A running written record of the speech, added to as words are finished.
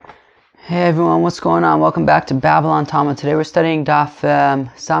Hey everyone, what's going on? Welcome back to Babylon Talmud. Today we're studying Daf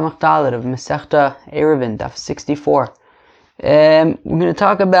Samach Dalet of Masechta Eruvin, Daf 64. We're going to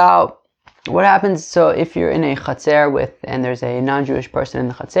talk about what happens. So if you're in a chatzer and there's a non-Jewish person in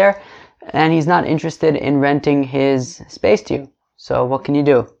the chatzer, and he's not interested in renting his space to you. So what can you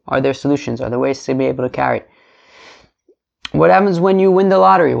do? Are there solutions? Are there ways to be able to carry? What happens when you win the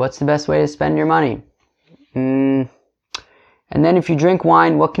lottery? What's the best way to spend your money? And then if you drink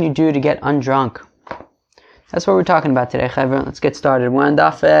wine, what can you do to get undrunk? That's what we're talking about today, Chevron. Let's get started. We're on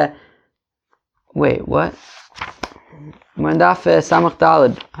Daf... Wait, what? We're on Daf Samach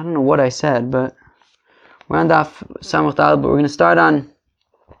Dalet. I don't know what I said, but... We're on Daf Samach Dalet, but we're going to start on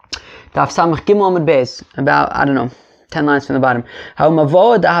Daf Samach Gimel Amud Beis. About, 10 lines from the bottom. So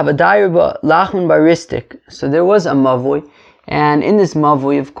there was a mavoi, and in this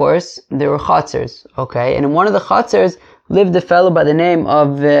mavoi, of course, there were chatzers, okay? And in one of the chatzers lived a fellow by the name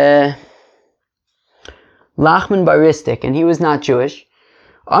of Lachman Baristik, and he was not Jewish.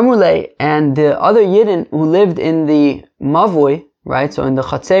 Amrulay and the other Yidden who lived in the mavoi, right? So in the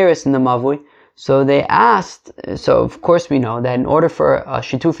chatzeris in the mavoi. So they asked. So of course we know that in order for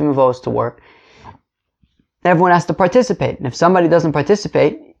shitufim avos to work, everyone has to participate. And if somebody doesn't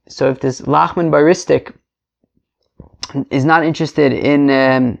participate, so if this Lachman Baristik is not interested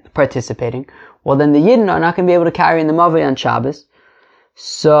in participating, well then the Yidden are not going to be able to carry in the Mavoi on Shabbos.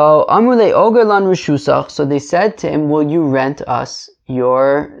 So Amrulei Oger Lan Rishusach, so they said to him, will you rent us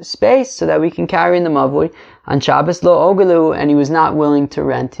your space so that we can carry in the Mavoi on Shabbos? Lo Ogerlu, and he was not willing to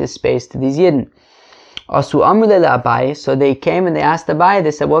rent his space to these Yidden. Asu Amrulei Abaye, so they came and they asked Abaye, they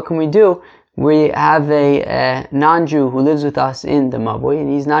said, what can we do? We have a non-Jew who lives with us in the Mavoi,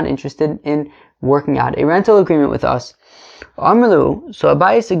 and he's not interested in working out a rental agreement with us. Amrlu, so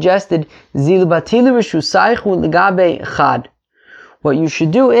Abaye suggested, Zilu batilu rishusaychu legabe chad. What you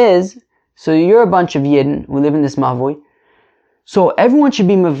should do is, so you're a bunch of Yidden who live in this Mavoi, so everyone should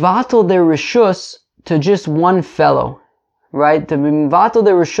be mevatel their rishus to just one fellow, right? To be mevatel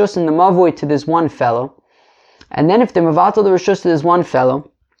their rishus in the Mavoi to this one fellow, and then if they're mevatel the rishus to this one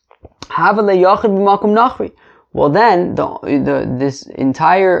fellow, havale yachid b'makom nachri. Well then, this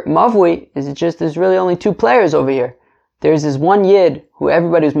entire Mavoi there's really only two players over here. There's this one Yid who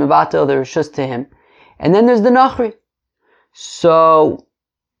everybody was mevatel their rishus to him, and then there's the Nachri. So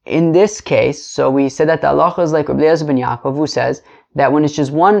in this case, so we said that the halacha is like Rabbi Eliezer ben Yaakov, who says that when it's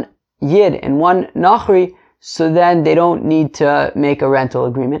just one Yid and one Nachri, so then they don't need to make a rental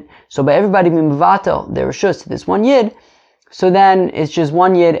agreement. So by everybody being mevatel their rishus to this one Yid, so then it's just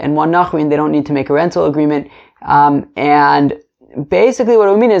one Yid and one Nachri, and they don't need to make a rental agreement. And basically what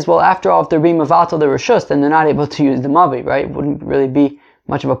it would mean is, well, after all, if they're being mevatel the rishus, then they're not able to use the mavoi, right? It wouldn't really be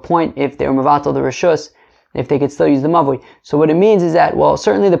much of a point if they were mevatel the rishus, if they could still use the mavoi. So what it means is that, well,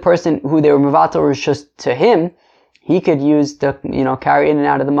 certainly the person who they were mevatel rishus to him, he could use the, carry in and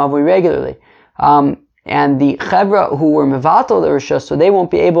out of the mavoi regularly. And the chevra who were mevatel the rishus, so they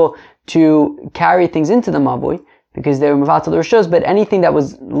won't be able to carry things into the mavoi because they were mevatel the rishus, but anything that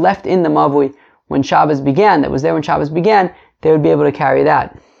was left in the mavoi when Shabbos began, that was there when Shabbos began, they would be able to carry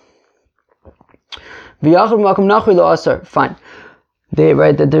that. Fine. They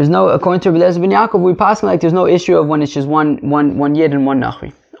write that there's no, according to Rabbi Eliezer ben Yaakov, we pass like there's no issue of when it's just one Yid and one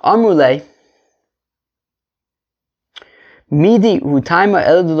Nachri. Amrulei Midi Hutaima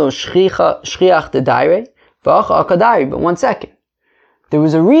Eldulo Shchiach de Daire V'acha Akadari. But one second. There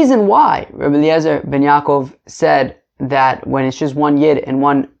was a reason why Rabbi Eliezer ben Yaakov said that when it's just one Yid and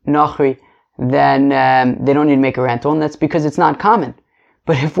one Nachri, then they don't need to make a rental, and that's because it's not common.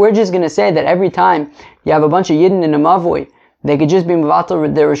 But if we're just going to say that every time you have a bunch of Yidden in a Mavoi, they could just be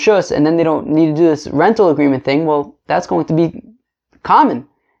mevatel their rishus, and then they don't need to do this rental agreement thing, well, that's going to be common.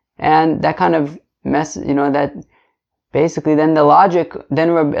 And that kind of mess, that basically then the logic,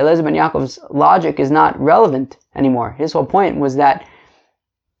 then Rabbi Eliezer ben Yaakov's logic is not relevant anymore. His whole point was that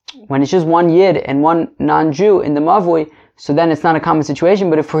when it's just one Yid and one non-Jew in the Mavoi, so then it's not a common situation.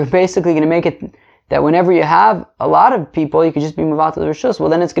 But if we're basically going to make it that whenever you have a lot of people, you could just be mevatel the rishus, well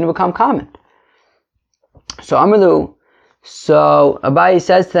then it's going to become common. So Amrlu, so Abaye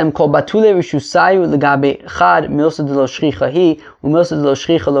says to them, Kol batule rishusayu legabe chad milsa de lo shchicha hi umilsa de lo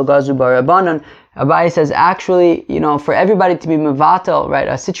shchicha lo gazu barabanan. Abaye says, actually, for everybody to be mevatel, right,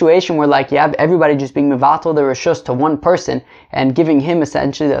 a situation where like you have everybody just being mevatel the rishus to one person and giving him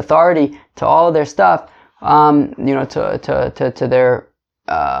essentially the authority to all of their stuff, to their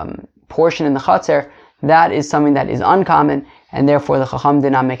portion in the Chatzar, that is something that is uncommon, and therefore the Chacham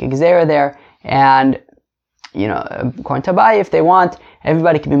did not make a Gezerah there. And, according to Abaye, if they want,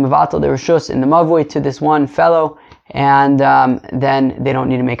 everybody can be mevatel their rishus in the Mavoi to this one fellow, and then they don't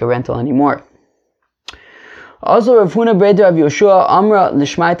need to make a rental anymore. Also, Rav Huna Breder of Yoshua Amra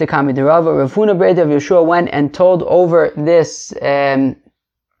Lishmaita Kami Derava. Rav Huna Breder of Yoshua went and told over this halacha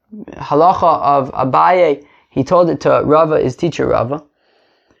of Abaye. He told it to Rava, his teacher Rava.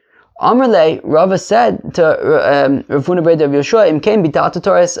 Amrle, Rava said to Rav Huna Breder of Yoshua, Im Kain Bitat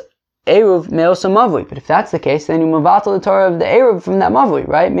Torah's Eruv Meosa Mavui. But if that's the case, then you mavatal the Torah of the Eruv from that Mavui,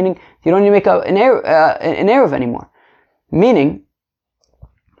 right? Meaning you don't need to make an Eruv anymore. Meaning,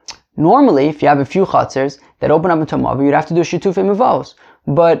 normally, if you have a few chatzers that open up into a Mavui, you'd have to do shitufei mavos.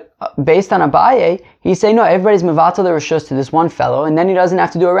 But based on Abaye, he's saying no, everybody's mavatal the rishus to this one fellow, and then he doesn't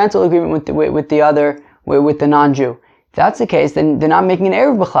have to do a rental agreement with the non-Jew. If that's the case, then they're not making an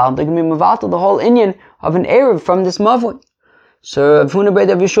Eruv b'chlal. They're going to be mavatal the whole inyan of an Eruv from this Mavui. So Rav Huna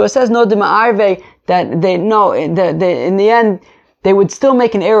Breder of Yeshua says no, the ma'arve that they no, in the end they would still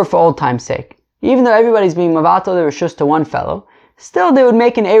make an Eruv for old time's sake, even though everybody's being mavatal the rishus to one fellow. Still, they would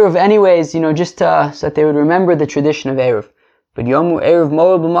make an Eruv anyways, just so that they would remember the tradition of Eruv. But Yomu Eruv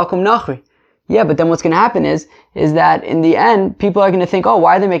Moed B'Makom Nachri. Yeah, but then what's going to happen is that in the end, people are going to think, oh,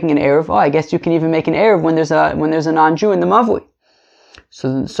 why are they making an Eruv? Oh, I guess you can even make an Eruv when there's a non-Jew in the Mavui.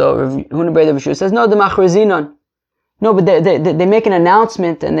 So Rav Huna Breder of Yeshua says, no, the Machrazinon. No, but they make an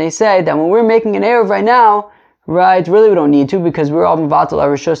announcement and they say that when we're making an Eruv right now, right, really we don't need to because we're all Mavatal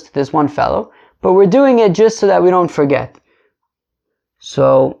Arishus to this one fellow, but we're doing it just so that we don't forget.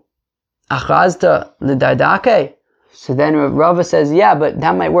 So, Achazta l'dardake. So then Rava says, yeah, but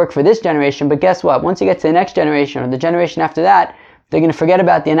that might work for this generation, but guess what? Once you get to the next generation or the generation after that, they're going to forget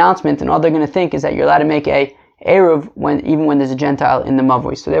about the announcement and all they're going to think is that you're allowed to make a Eruv even when there's a Gentile in the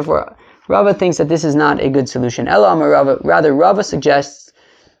Mavui. So therefore, Rava thinks that this is not a good solution. Rather, Rava suggests,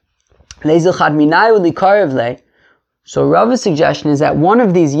 so Rava's suggestion is that one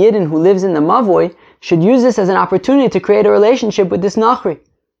of these Yidden who lives in the Mavui should use this as an opportunity to create a relationship with this Nachri.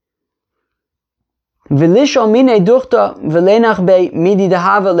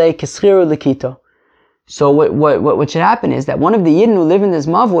 So what should happen is that one of the Yidden who live in this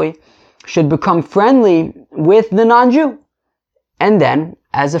Mavui should become friendly with the non-Jew. And then,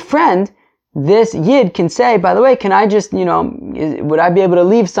 as a friend, this Yid can say, by the way, can I just, would I be able to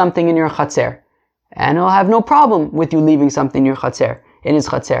leave something in your chatzer? And he'll have no problem with you leaving something in your chatzer, in his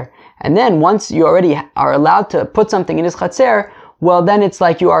chatzer. And then once you already are allowed to put something in his chatzer, well then it's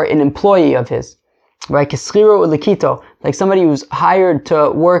like you are an employee of his. Right? Keschiro u'likito, like somebody who's hired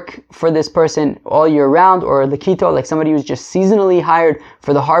to work for this person all year round, or likito, like somebody who's just seasonally hired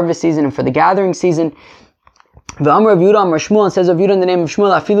for the harvest season and for the gathering season. The Amr of Yudah, Amr Shmuel, and says of Yudah in the name of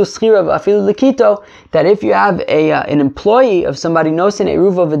Shmuel, afilu schira afilu likito, that if you have an employee of somebody nosin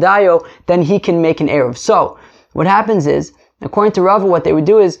eruva v'dayo, then he can make an eruv. So what happens is, according to Rava, what they would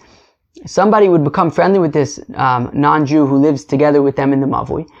do is somebody would become friendly with this non-Jew who lives together with them in the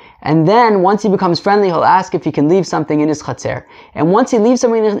Mavui. And then, once he becomes friendly, he'll ask if he can leave something in his chatzer. And once he leaves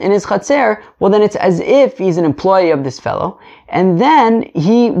something in his chatzer, well then it's as if he's an employee of this fellow. And then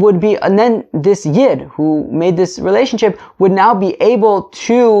and then this Yid who made this relationship would now be able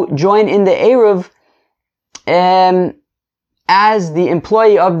to join in the Eruv as the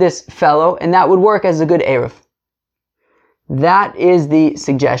employee of this fellow, and that would work as a good Eruv. That is the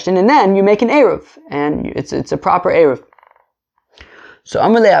suggestion. And then you make an Eruv, and it's a proper Eruv. So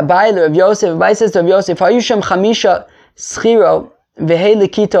Amalei Abai Rav Yosef, Abai says to Rav Yosef, Hayusham Chamisha Schiro Vehe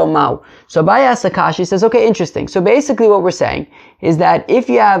Likito Mau. So Abai asks Akash, he says, okay, interesting. So basically what we're saying is that if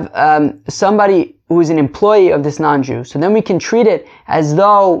you have somebody who is an employee of this non-Jew, so then we can treat it as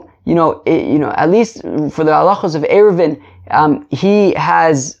though, at least for the halachos of Eruvin, he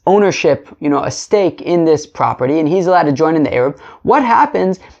has ownership, a stake in this property, and he's allowed to join in the Eruv. What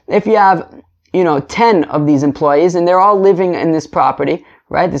happens if you have 10 of these employees, and they're all living in this property,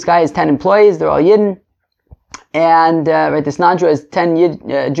 right? This guy has 10 employees, they're all Yidden, and, right, this non-Jew has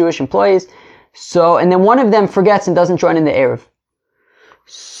 10 Jewish employees, so, and then one of them forgets and doesn't join in the Eruv.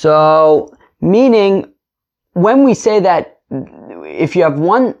 So, meaning, when we say that, if you have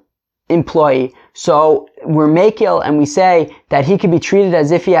one employee, so we're makil, and we say that he could be treated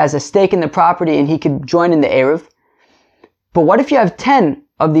as if he has a stake in the property, and he could join in the Eruv. But what if you have 10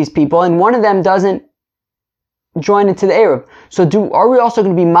 of these people, and one of them doesn't join into the Eruv? So are we also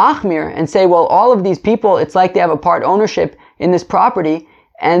going to be machmir and say, well, all of these people, it's like they have a part ownership in this property,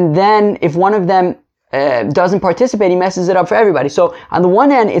 and then if one of them doesn't participate, he messes it up for everybody. So on the one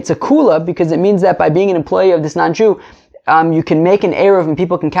hand, it's a kula, because it means that by being an employee of this non-Jew, you can make an Eruv and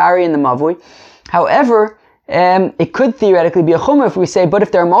people can carry in the Mavui. However, it could theoretically be a chumrah if we say, but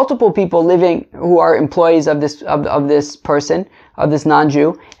if there are multiple people living who are employees of this person, of this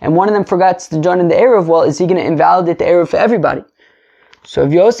non-Jew, and one of them forgets to join in the Eruv, well, is he going to invalidate the Eruv for everybody? So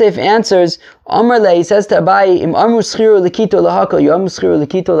if Yosef answers, Amar le, he says to Abaye, Im amru schiru lekito lahakal, you amru schiru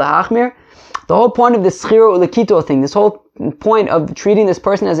lekito lahachmir. The whole point of this schiru lekito thing, this whole point of treating this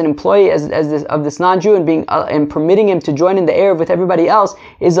person as an employee of this non-Jew and being and permitting him to join in the Eruv with everybody else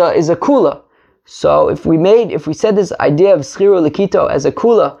is a kula. So if we said this idea of schiru lekito as a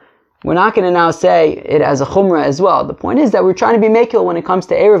kula, we're not going to now say it as a chumrah as well. The point is that we're trying to be mekil when it comes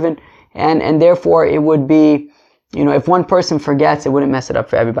to Eruvin, and therefore it would be, if one person forgets, it wouldn't mess it up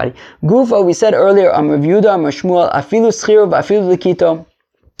for everybody. Gufa, we said earlier, Rav Yehuda, Rav Shmuel, afilu schiru v'afilu lekito.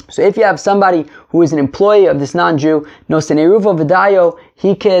 So if you have somebody who is an employee of this non-Jew, nosen eruvo v'dayo,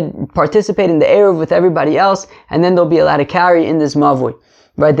 he could participate in the Eruv with everybody else, and then they'll be allowed to carry in this mavui.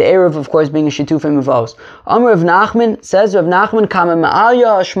 Right, the Eruv, of course, being a shitufim avos. Amr Rav Nachman says, Rav Nachman kama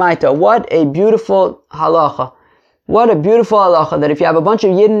ma'alya hashmaita. What a beautiful halacha. What a beautiful halacha that if you have a bunch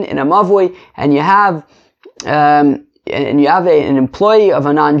of yidden in a mavui and you have an employee of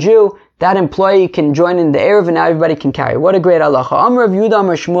a non-Jew, that employee can join in the Eruv and now everybody can carry. What a great halacha. Amr Rav Yehuda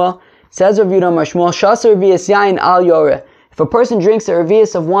Amr Shmuel says, Rav Yehuda Amr Shmuel, Shasa revius yain al yoreh. If a person drinks a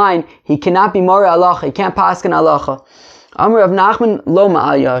revius of wine, he cannot be more halacha. He can't paskin halacha. Amr Rav Nachman lo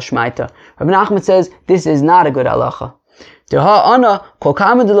ma'alya hashmaita. Rav Nachman says this is not a good halacha. Deha ana kol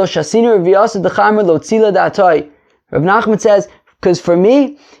kama de lo shasinu reviyasa dechamer lo tzila da'atoi. Rav Nachman says, because for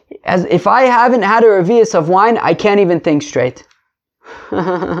me, as if I haven't had a revius of wine, I can't even think straight.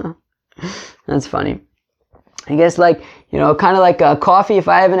 That's funny. I guess kind of like a coffee. If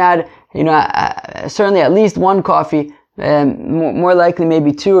I haven't had, certainly at least one coffee, more likely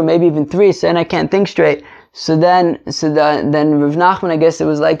maybe two or maybe even three, so then I can't think straight. So then Rav Nachman, I guess it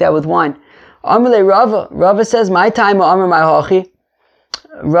was like that with wine. Amrle Rava says, my time, Amr my hachi.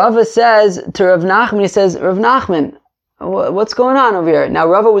 Rava says to Rav Nachman, he says, Rav Nachman, what's going on over here? Now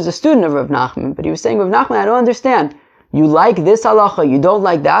Rava was a student of Rav Nachman, but he was saying, Rav Nachman, I don't understand. You like this halacha, you don't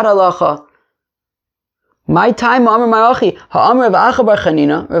like that halacha. My time, Amr my hachi. Ha'amr Rav Acha bar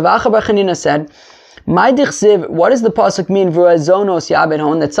Chanina. Rav Acha bar Chanina said, what does the pasuk mean? Zonos yabed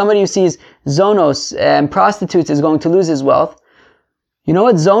hon, that somebody who sees zonos and prostitutes is going to lose his wealth. You know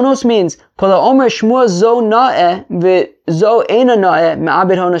what zonos means?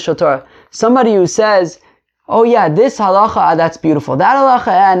 Somebody who says, oh yeah, this halacha, that's beautiful. That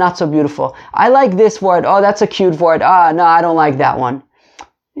halacha, not so beautiful. I like this word. Oh, that's a cute word. No, I don't like that one.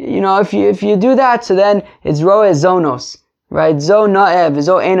 If you do that, so then it's roe zonos. Right? Zo na'ev,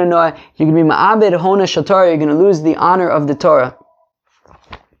 zo eina na'ev. You're going to be ma'abed hona shator. You're going to lose the honor of the Torah.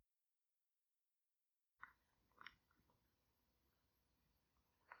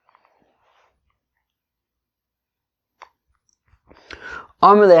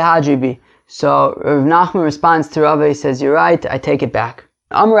 Amr le Hajibi. So Rav Nachman responds to Rava. He says, "You're right. I take it back."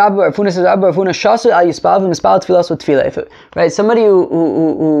 Amr Rabbi Rafuna says, "Rabbi Rafuna shasu al yispal v'mispal tfilas with tefillah." Right? Somebody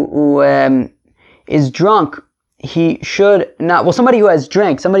who is drunk, he should not, somebody who has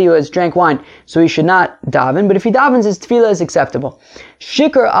drank wine, so he should not daven, but if he davens, his tefillah is acceptable.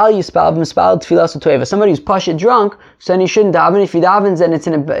 Shikar al yispav mispal tefillah sotoeva. Somebody who's pasha drunk, so then he shouldn't daven. If he davens, then it's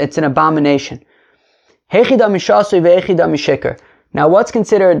an abomination. Hechida mishasui ve'echida mishikar. Now what's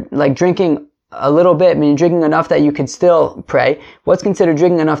considered like drinking a little bit, meaning drinking enough that you can still pray? What's considered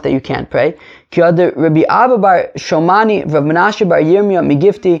drinking enough that you can't pray? Rabbi Abba bar Shomani, Rav Menashe bar Yirmiyah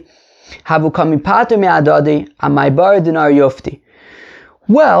migifti,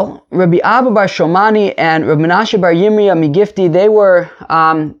 well, Rabbi Abba bar Shomani and Rabbi Menashe bar Yirmiyah migifti, they were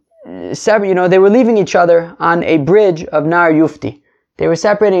separate. They were leaving each other on a bridge of Nar Yufti. They were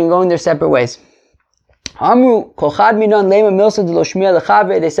separating and going their separate ways. They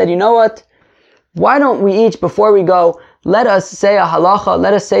said, you know what? Why don't we each, before we go, let us say a halacha,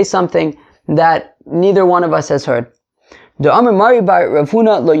 let us say something that neither one of us has heard. Because Mari bar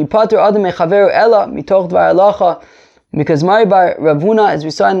Ravuna, as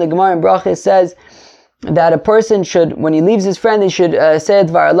we saw in the Gemara in Brachos, says that a person should, when he leaves his friend, he should say a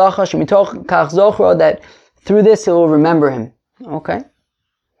dvar halacha shemitoch kach zochro, that through this he will remember him. Okay.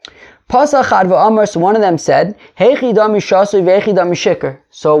 Pasachad v'amar, so one of them said, Heichi dami shasui v'eichi dami shikr.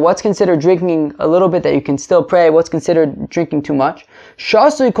 So what's considered drinking a little bit that you can still pray? What's considered drinking too much?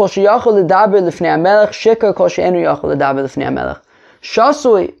 Shasui kol sheyachol ledaber lifnei hamelech, shikr kol she'enu yachol ledaber lifnei hamelech.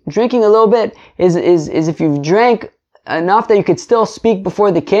 Shasui, drinking a little bit, is if you've drank enough that you could still speak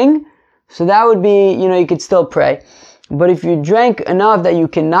before the king, so that would be, you could still pray. But if you drank enough that you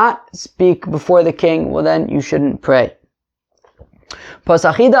cannot speak before the king, well then you shouldn't pray.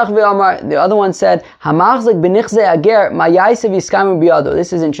 The other one said,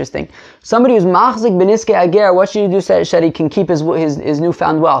 this is interesting. Somebody who's machzik b'niskei ager, what should he do so that he can keep his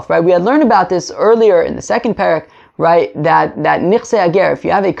newfound wealth, right? We had learned about this earlier in the second parak, right? That nichsei ager, if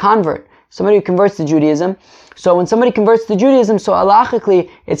you have a convert, somebody who converts to Judaism, so when somebody converts to Judaism, so halachically,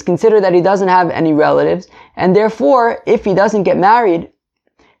 it's considered that he doesn't have any relatives, and therefore, if he doesn't get married,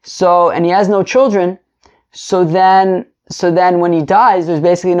 and he has no children, so then when he dies, there's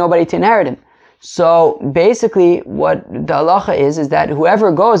basically nobody to inherit him. So basically, what the halacha is that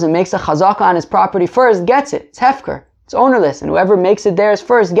whoever goes and makes a chazaka on his property first gets it. It's hefker. It's ownerless. And whoever makes it theirs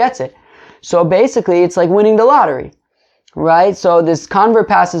first gets it. So basically, it's like winning the lottery. Right? So this convert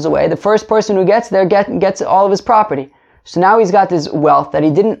passes away. The first person who gets there gets all of his property. So now he's got this wealth that he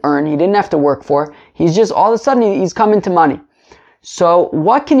didn't earn. He didn't have to work for. He's just, all of a sudden, he's come into money. So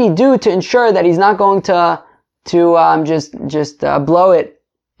what can he do to ensure that he's not going to blow it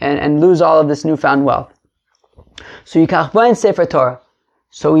and lose all of this newfound wealth? So Yikach Bain Sefer Torah.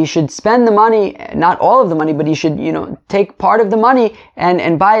 So he should spend the money, not all of the money, but he should, take part of the money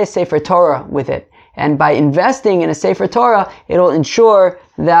and buy a Sefer Torah with it. And by investing in a Sefer Torah, it'll ensure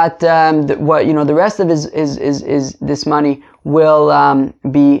that the rest of his this money will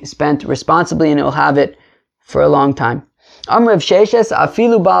be spent responsibly, and it will have it for a long time. Amr Rav Sheshes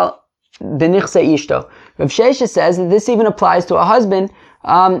afilu bal b'nichse ishto. Rav Sheshes says that this even applies to a husband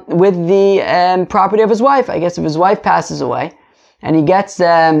with the property of his wife. I guess if his wife passes away and he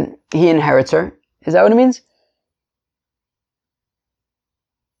inherits her. Is that what it means?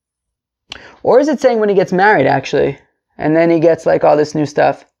 Or is it saying when he gets married, actually, and then he gets all this new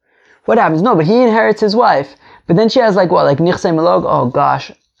stuff? What happens? No, but he inherits his wife. But then she has nichse melog. Oh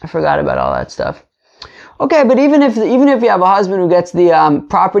gosh, I forgot about all that stuff. Okay, but even if you have a husband who gets the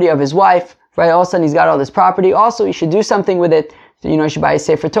property of his wife, right? All of a sudden he's got all this property. Also, he should do something with it. He should buy a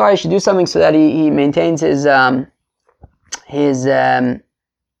Sefer Torah. He should do something so that he maintains his wealth.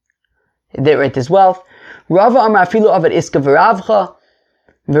 Rava Amar afilu avad iska v'ravcha.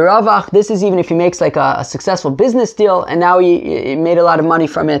 V'ravach, this is even if he makes a successful business deal and now he made a lot of money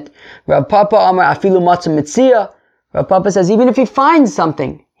from it. Rav Papa Amar afilu matzah mitzia. Rav Papa says even if he finds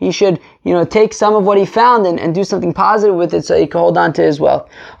something, he should, take some of what he found and do something positive with it so he can hold on to his wealth.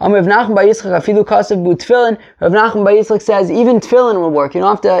 Rav Nachman bar Yitzchak afilu kasav bu tefillin. Rav Nachman bar Yitzchak says even tefillin will work. You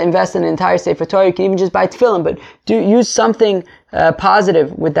don't have to invest in an entire Sefer Torah. You can even just buy tefillin, but use something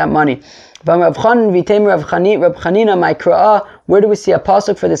positive with that money. Where do we see a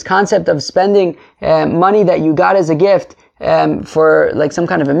pasuk for this concept of spending money that you got as a gift for some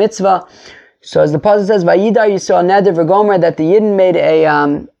kind of a mitzvah? So as the pasuk says, "Vayidar Yisrael neder v'gomer," that the Yidden made a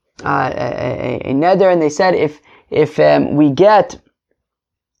neder, and they said if we get,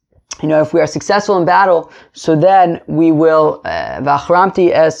 if we are successful in battle, so then we will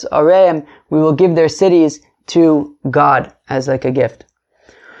v'achramti es areim, we will give their cities to God as a gift.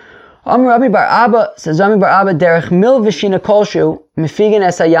 Rami Bar Abba says, derech mil v'shina kolshu mefigen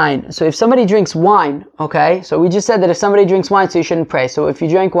es hayayin. So if somebody drinks wine, okay, so we just said that if somebody drinks wine, so you shouldn't pray. So if you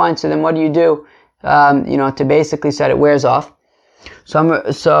drink wine, so then what do you do, to basically so that it wears off? So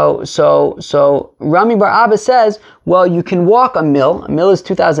Rami Bar Abba says, well, you can walk a mil. A mil is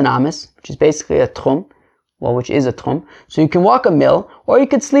 2,000 amas, which is basically a tchum. Well, which is a tchum. So you can walk a mil, or you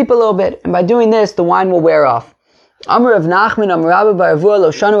could sleep a little bit, and by doing this, the wine will wear off. Amr Rav Nachman, Amr Rabba bar Avua,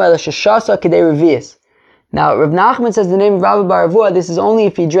 lo shanu ela sheshasa kedei revius. Now, Rav Nachman says the name of Rabba bar Avua, this is only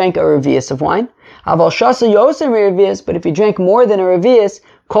if he drank a revius of wine. Aval shasa yosem revius, but if he drank more than a revius,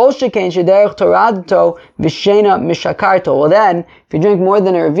 kol shekain shederech toradto v'shena mishakarto. Well then, if he drank more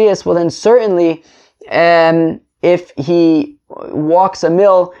than a revius, well then certainly, if he walks a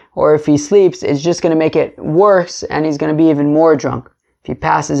mil, or if he sleeps, it's just going to make it worse, and he's going to be even more drunk if he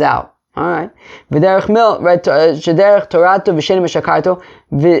passes out. Alright. V'derech mil, right, shederech torato v'shenim mishakarto.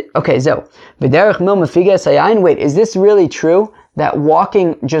 Okay, so v'derech mil mefiga sayayin. Wait, is this really true? That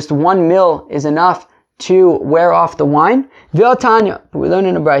walking just 1 mil is enough to wear off the wine? V'otanya, we learn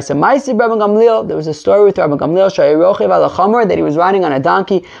in a brayso. Ma'aseh Rabban Gamliel, there was a story with Rabban Gamliel, shayirochev al chamer, that he was riding on a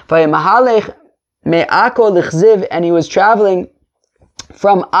donkey, v'yemahalech me'ako l'chziv, and he was traveling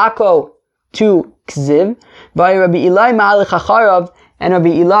from Akko to Kziv. V'yirabbi Eli ma'alech acharav, and Rabbi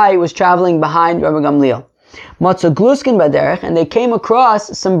Eli was traveling behind Rabbi Gamliel. Matzah gluskin baderech, and they came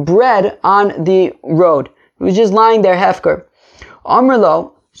across some bread on the road. It was just lying there, hefker.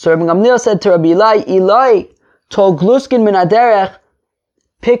 Amrlo, so Rabbi Gamliel said to Rabbi Eli told gluskin min aderech,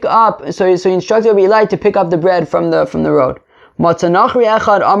 pick up, so he instructed Rabbi Eli to pick up the bread from the road. Matzah nachri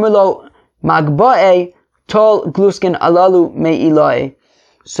echad amrlo magba'e tol gluskin alalu me Eli.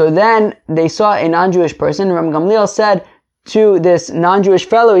 So then they saw a non-Jewish person, and Rabbi Gamliel said, to this non-Jewish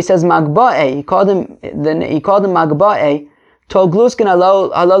fellow, he says Magba'e. He called him Magba'e. Told Gluskin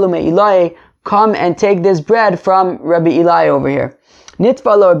halalu me'ilai, come and take this bread from Rabbi Eli over here.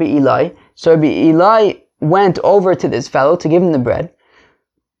 Nitva lo Rabbi Eli. So Rabbi Eli went over to this fellow to give him the bread.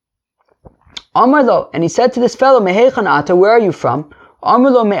 Amar lo, and he said to this fellow, Mehechan ata, where are you from?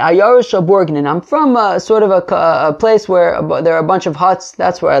 Amar lo me'ayar shel Borgnin. I'm from sort of a place where there are a bunch of huts.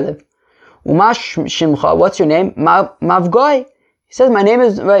 That's where I live. Umash shimcha, what's your name? Mavgoi. He says, my name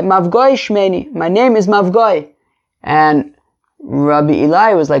is Mavgoi Shmeni. My name is Mavgoi. And Rabbi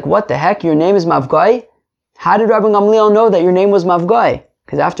Eli was like, what the heck? Your name is Mavgoi? How did Rabbi Gamliel know that your name was Mavgoi?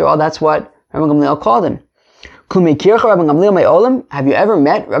 Because after all, that's what Rabbi Gamliel called him. Kumikircha Rabbi Gamliel me'olam. Have you ever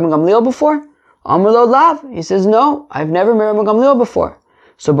met Rabbi Gamliel before? Amar lo lav. He says, no, I've never met Rabbi Gamliel before.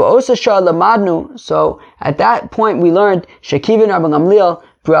 So ba'osa shah lamadnu. So at that point we learned Shekivin Rabbi Gamliel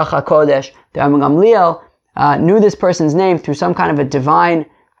Bracha Kodesh. That Rabbi Gamliel knew this person's name through some kind of a divine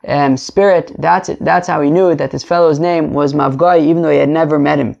spirit. That's how he knew that this fellow's name was Mavgai, even though he had never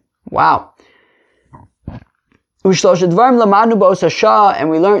met him. Wow. And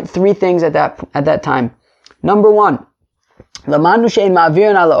we learned three things at that time. Number one, we learned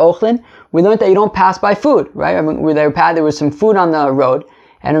that you don't pass by food, right? There was some food on the road,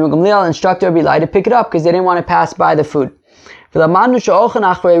 and Rabbi Gamliel instructed Rabbi Eli to pick it up because they didn't want to pass by the food. We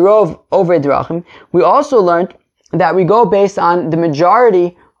also learned that we go based on the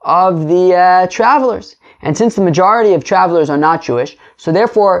majority of the travelers. And since the majority of travelers are not Jewish, so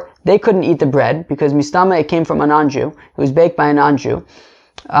therefore they couldn't eat the bread because mistama, it came from a non-Jew. It was baked by a non-Jew.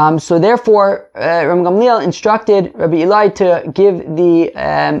 So therefore, Rabbi Gamliel instructed Rabbi Eli to give the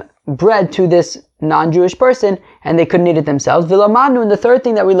bread to this non-Jewish person, and they couldn't eat it themselves. V'lamanu, and the third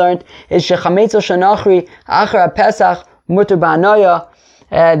thing that we learned is shechametz shanachri achar Pesach mutar ba'anoya,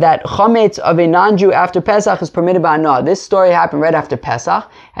 that chametz of a non-Jew after Pesach is permitted by Anoah. This story happened right after Pesach,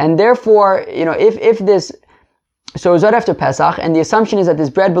 and therefore, if this, so it was right after Pesach, and the assumption is that this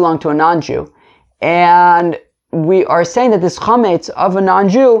bread belonged to a non-Jew, and we are saying that this chametz of a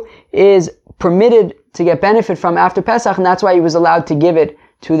non-Jew is permitted to get benefit from after Pesach, and that's why he was allowed to give it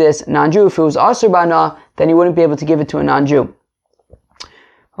to this non-Jew. If it was asur ba'anoah, then he wouldn't be able to give it to a non-Jew.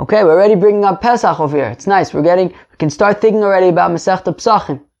 Okay, we're already bringing up Pesach over here. It's nice. We can start thinking already about Masechta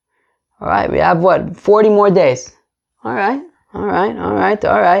Pesachim. Alright, we have 40 more days. Alright.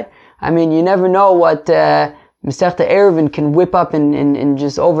 I mean, you never know what Masechta Eruvin can whip up in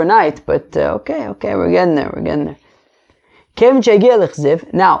just overnight, but okay, we're getting there.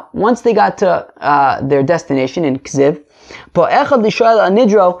 Now, once they got to their destination in Kziv,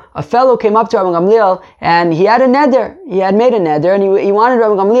 a fellow came up to Rabbi Gamliel and he had a neder. He had made a neder and he wanted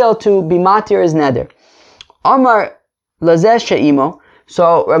Rabbi Gamliel to be matir his neder. Amar lazeh she'imo.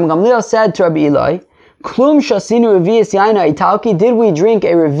 So Rabbi Gamliel said to Rabbi Eli, Klum shasinu revius yaina italki. Did we drink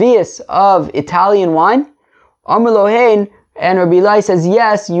a revius of Italian wine? Amar lohein. And Rabbi Eli says,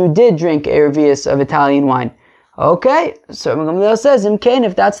 yes, you did drink a revius of Italian wine. Okay, so Rabbi Gamliel says, Imkain,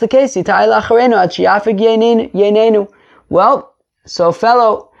 if that's the case, itai lacharenu at shiafig yenenu. Well, so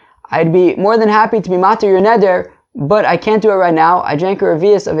fellow, I'd be more than happy to be matir your neder, but I can't do it right now. I drank a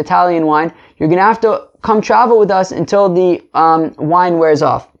revius of Italian wine. You're going to have to come travel with us until the wine wears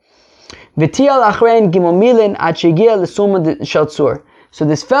off. So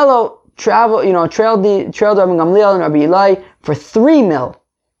this fellow trailed Rabbi Gamliel and Rabbi Eli for 3 mil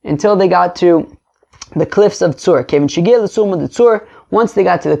until they got to the cliffs of Tzur. Once they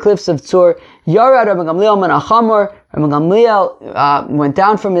got to the cliffs of Tzur, Yarad Rabbi Gamliel man achamor. Rabbi Gamliel went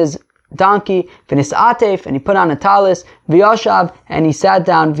down from his donkey, v'nis atef, and he put on a talis, v'yashav, and he sat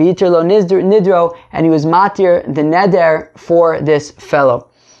down, v'yiter lo nidro, and he was matir the neder for this fellow.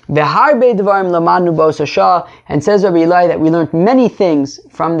 V'harbe devarim lamadnu b'os hashah, and says Rabbi Eli that we learned many things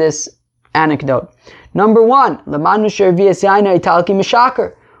from this anecdote. Number one, lamadnu shervias yaina italki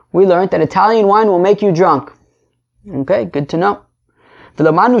mishaker. We learned that Italian wine will make you drunk. Okay, good to know.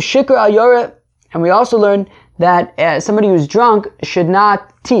 V'lamadnu shikr al yoreh, and we also learned that somebody who's drunk should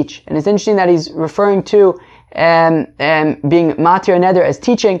not teach. And it's interesting that he's referring to being matir neder as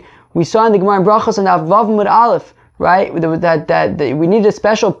teaching. We saw in the Gemara in Brachos and Vav Mud Aleph, right, that we need a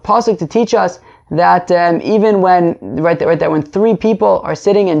special pasuk to teach us that even when when 3 people are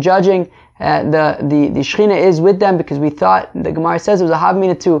sitting and judging, the Shechina is with them, because we thought, the Gemara says it was a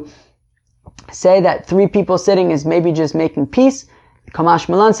havmina to say that 3 people sitting is maybe just making peace. Kamash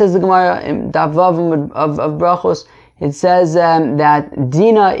Malan, says the Gemara in Davav of Brachos, it says that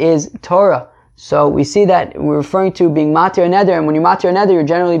Dina is Torah. So we see that we're referring to being matir neder, and when you matir neder, you're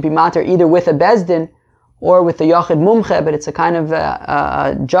generally be matir either with a bezdin or with a yachid mumche, but it's a kind of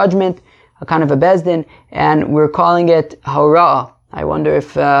a judgment a kind of a bezdin, and we're calling it hora'ah. I wonder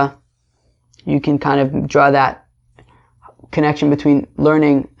if you can kind of draw that connection between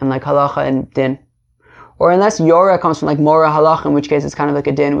learning and like halacha and din. Or unless yora comes from like mora halacha, in which case it's kind of like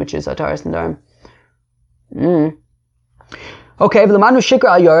a din, which is ataras nedarim. Okay, v'lamanu shikra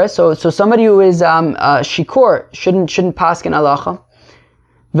al yora. So somebody who is shikur shouldn't paskin halacha.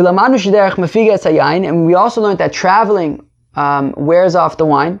 V'lamanu shederech mefiga es hayayin, and we also learned that traveling wears off the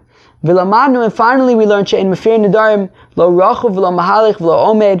wine. V'lamanu, and finally we learned she'en mafir nedarim lo rachuv v'lo mahalich v'lo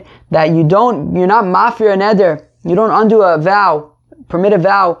omed, that you're not mafir a neder, you don't undo a vow, permit a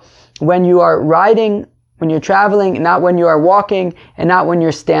vow when you are riding, when you're traveling, not when you are walking, and not when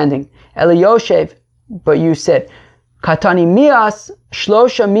you're standing. Ela yoshev, but you sit. Katani mias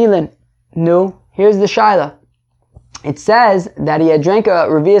shlosha milin. No, here's the shaila. It says that he had drank a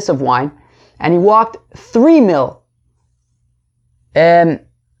revius of wine, and he walked 3 mil.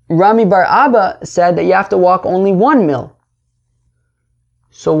 Rami bar Abba said that you have to walk only 1 mil.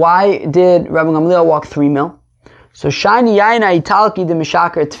 So why did Rabbi Gamliel walk 3 mil? So shiny yaina italki de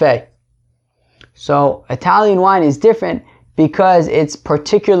mishaker tfei. So Italian wine is different because it's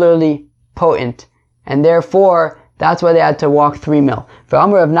particularly potent, and therefore that's why they had to walk 3 mil. For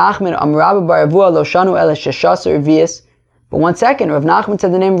Amr of Nachman, Amr Rabba bar Avua lo shanu ele sheshasar revius. But 1 second, Rav Nachman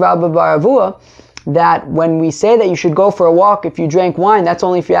said the name Rabba bar Avua, that when we say that you should go for a walk if you drank wine, that's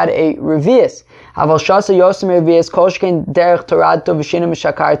only if you had a revius. Aval shasa yosem revius koshken derech toradto v'shina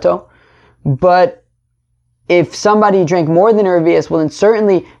mishakarto. But if somebody drank more than a revius, well then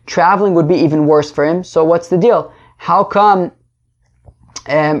certainly traveling would be even worse for him. So what's the deal? How come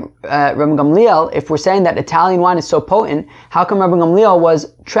Rabbi Gamliel, if we're saying that Italian wine is so potent, how come Rabbi Gamliel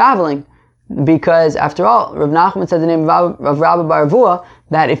was traveling? Because after all, Rav Nachman said the name of Rabbi bar Avua,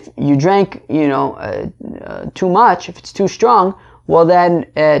 that if you drank, too much, if it's too strong, well then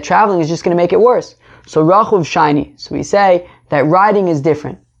traveling is just going to make it worse. So rachuv shiny. So we say that riding is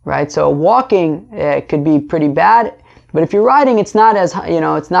different, right? So walking could be pretty bad, but if you're riding, it's not as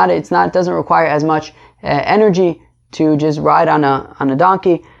it doesn't require as much energy to just ride on a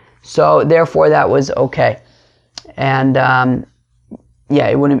donkey. So therefore, that was okay, and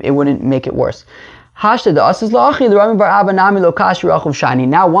it wouldn't make it worse. Now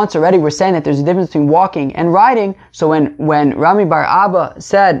once already we're saying that there's a difference between walking and riding. So when Rami bar Abba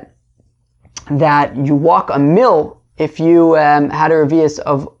said that you walk 1 mil if you had a revius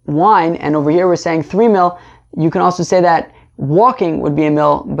of wine, and over here we're saying 3 mil, you can also say that walking would be 1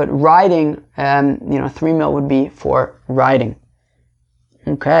 mil, but riding, 3 mil would be for riding.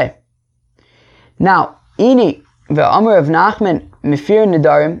 Okay. Now, Ini ve'amr of Nachman mifir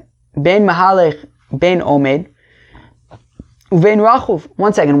nedarim bein mahalech bein omed uvein rachuv.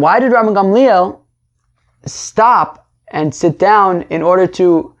 1 second. Why did Rabbi Gamliel stop and sit down in order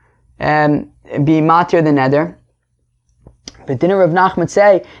to be matir the neder? But didn't Rav Nachman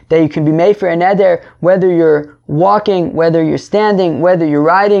say that you can be made for a neder whether you're walking, whether you're standing, whether you're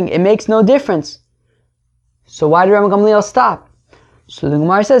riding? It makes no difference. So why did Rabbi Gamliel stop? So the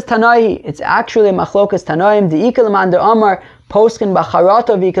Gemara says Tanai. It's actually machlokas Tanaim. The ikalaman de Amar poskin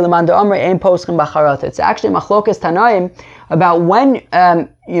bacharata v'ikalaman de Amar ain poskin bacharata. It's actually machlokas Tanaim about when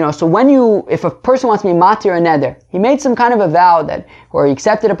if a person wants to be matir a neder, he made some kind of a vow or he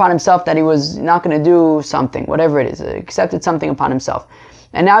accepted upon himself that he was not going to do something, whatever it is, accepted something upon himself,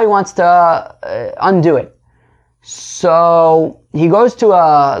 and now he wants to undo it. So he goes to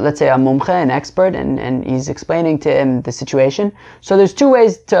let's say a mumche, an expert, and he's explaining to him the situation. So there's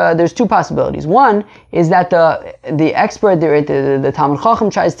two possibilities. One is that the expert, the Talmud Chacham,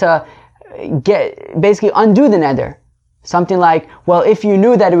 tries to basically undo the neder. Something like, well, if you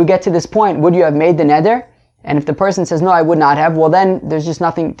knew that it would get to this point, would you have made the neder? And if the person says, no, I would not have, well then there's just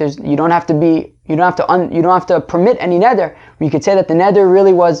nothing, you don't have to permit any neder. You could say that the neder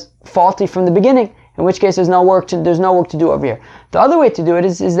really was faulty from the beginning, in which case there's no work to do over here. The other way to do it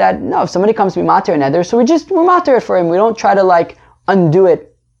is that, no, if somebody comes to be matir a neder, so we're matir it for him. We don't try to undo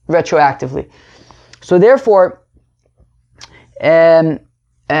it retroactively. So therefore, the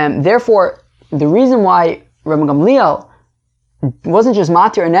reason why Rabbi Gamliel wasn't just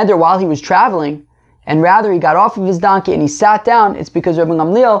matir a neder while he was traveling, and rather he got off of his donkey and he sat down, it's because Rabbi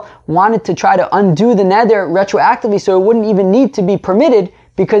Gamliel wanted to try to undo the neder retroactively so it wouldn't even need to be permitted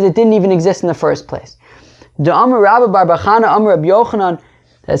because it didn't even exist in the first place. The Amr Rabbi bar Bachana, Amr Rabbi Yochanan,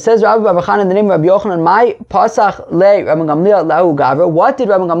 it says Rabbi bar Bachana in the name of Rabbi Yochanan, my pasach le Rabbi Gamliel lahu gavra. What did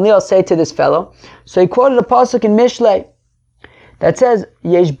Rabbi Gamliel say to this fellow? So he quoted a pasuk in Mishlei that says,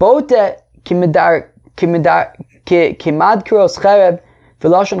 Yesh bote kimad kiros chereb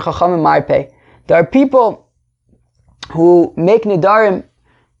v'lashon chachamim marpeh. There are people who make nedarim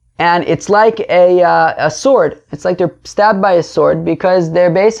and it's like a sword. It's like they're stabbed by a sword because they're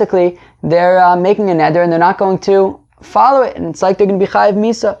making a neder and they're not going to follow it, and it's like they're going to be chayiv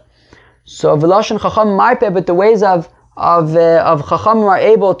misa. So v'loshen chacham marpe, but the ways of chacham are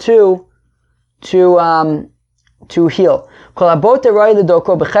able to heal.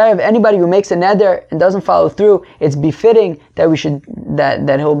 Anybody who makes a neder and doesn't follow through, it's befitting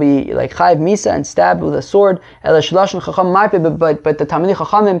that he'll be like chayiv misa and stabbed with a sword. But the Talmidei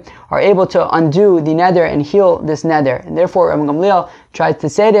Chachamim are able to undo the neder and heal this neder. And therefore, Rabbi Gamliel tried to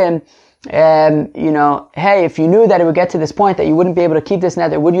say to him, hey, if you knew that it would get to this point that you wouldn't be able to keep this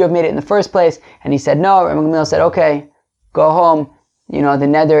neder, would you have made it in the first place? And he said no. Rabbi Gamliel said, okay, go home. The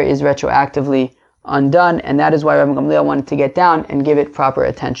neder is retroactively undone, and that is why Rabbi Gamliel wanted to get down and give it proper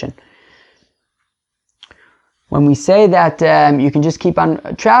attention. When we say that you can just keep on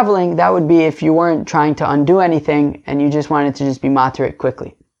traveling, that would be if you weren't trying to undo anything and you just wanted to just be matir it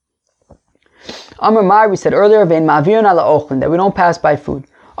quickly. Amar Mar, we said earlier, that we don't pass by food.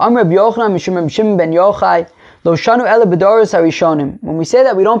 Amar Rabbi Yochanan mishum Rabbi Shimon ben Yochai, lo shanu ele b'doros harishonim. When we say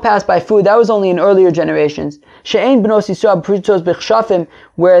that we don't pass by food, that was only in earlier generations. She'ein b'nos Yisrael prutos b'chshafim,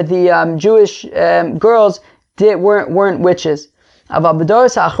 where the Jewish girls weren't witches. Aval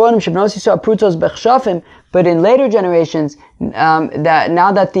b'doros ha'achronim she'b'nos Yisrael prutos b'chshafim. But in later generations, that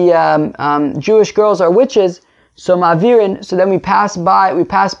now that the Jewish girls are witches, so ma'avirin, so then we pass by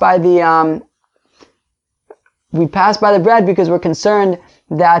the bread because we're concerned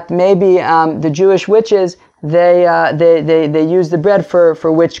that maybe the Jewish witches they use the bread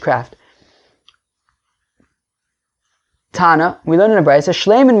for witchcraft. Tana, we learn in a brayso,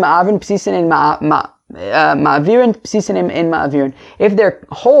 shleimin ma'avin psisin in ma'avirin psisin in ma'avirin. If they're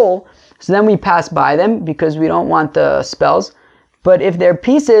whole, so then we pass by them because we don't want the spells. But if they're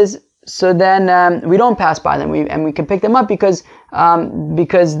pieces, so then we don't pass by them. We can pick them up because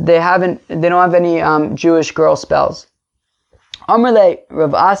they don't have any Jewish girl spells. Amrle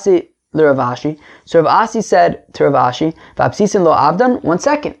Rav Asi le Rav Ashi. So Rav Asi said to Rav Ashi, "V'apsisin lo avdan." 1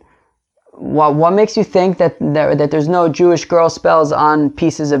 second. What makes you think that there's no Jewish girl spells on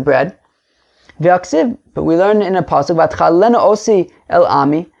pieces of bread? V'aksiv. But we learn in a pasuk v'atchalena osi el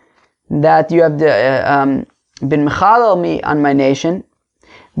ami, that you have been mechalel me on my nation.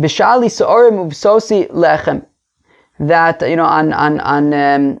 B'shali seorim uvsosi lechem. That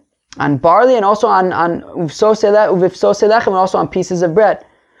on barley and also on uvsose lechem and also on pieces of bread.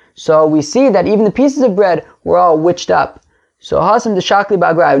 So we see that even the pieces of bread were all witched up. So hasam the shakli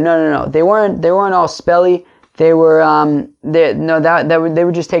bagrai. No. They weren't all spelly. They were they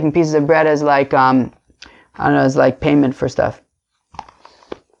were just taking pieces of bread as like as like payment for stuff.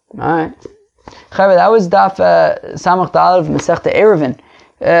 Alright. That was daf samach daled of Masechta Eruvin.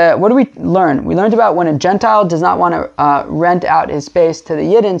 What do we learn? We learned about when a Gentile does not want to rent out his space to the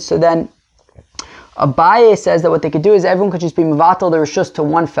Yidden, so then Abaye says that what they could do is everyone could just be mevatel the reshus to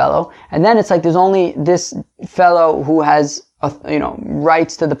one fellow, and then it's like there's only this fellow who has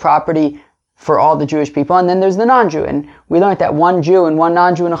rights to the property for all the Jewish people, and then there's the non-Jew. And we learned that one Jew and one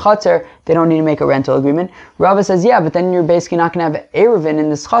non-Jew in a chutzner, they don't need to make a rental agreement. Rava says, yeah, but then you're basically not going to have Eruvin in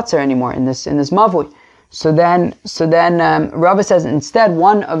this chutzner anymore, in this mavui. So then Rava says instead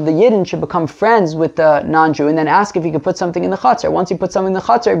one of the Yidden should become friends with the non-Jew and then ask if he could put something in the chutzner. Once he puts something in the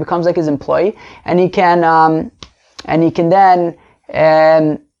chutzner, he becomes like his employee, and he can then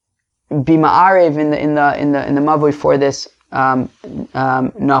be ma'arev in the mavui for this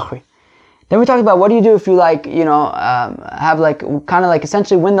nachri. Then we talked about what do you do if you have kind of like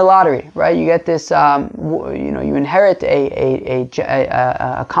essentially win the lottery, right? You get this, you inherit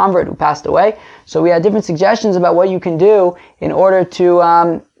a convert who passed away. So we had different suggestions about what you can do in order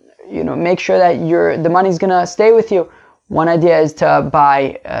to, make sure that the money's gonna stay with you. One idea is to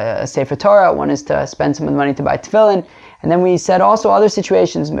buy a Sefer Torah. One is to spend some of the money to buy tefillin. And then we said also other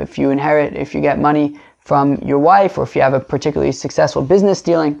situations, if you get money from your wife, or if you have a particularly successful business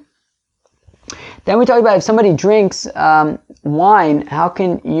dealing. Then we talked about if somebody drinks wine, how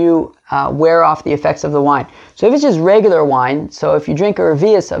can you wear off the effects of the wine? So if it's just regular wine, so if you drink a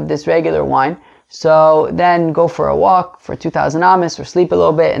revius of this regular wine, so then go for a walk for 2,000 amas or sleep a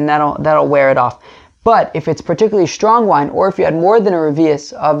little bit, and that'll wear it off. But if it's particularly strong wine, or if you had more than a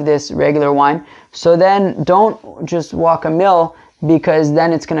revius of this regular wine, so then don't just walk a mil, because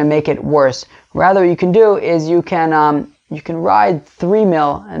then it's going to make it worse. Rather, what you can do is you can ride 3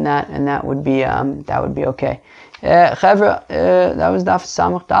 mil, and that would be okay. Chevra, that was daf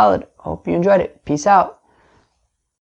samach daled. Hope you enjoyed it. Peace out.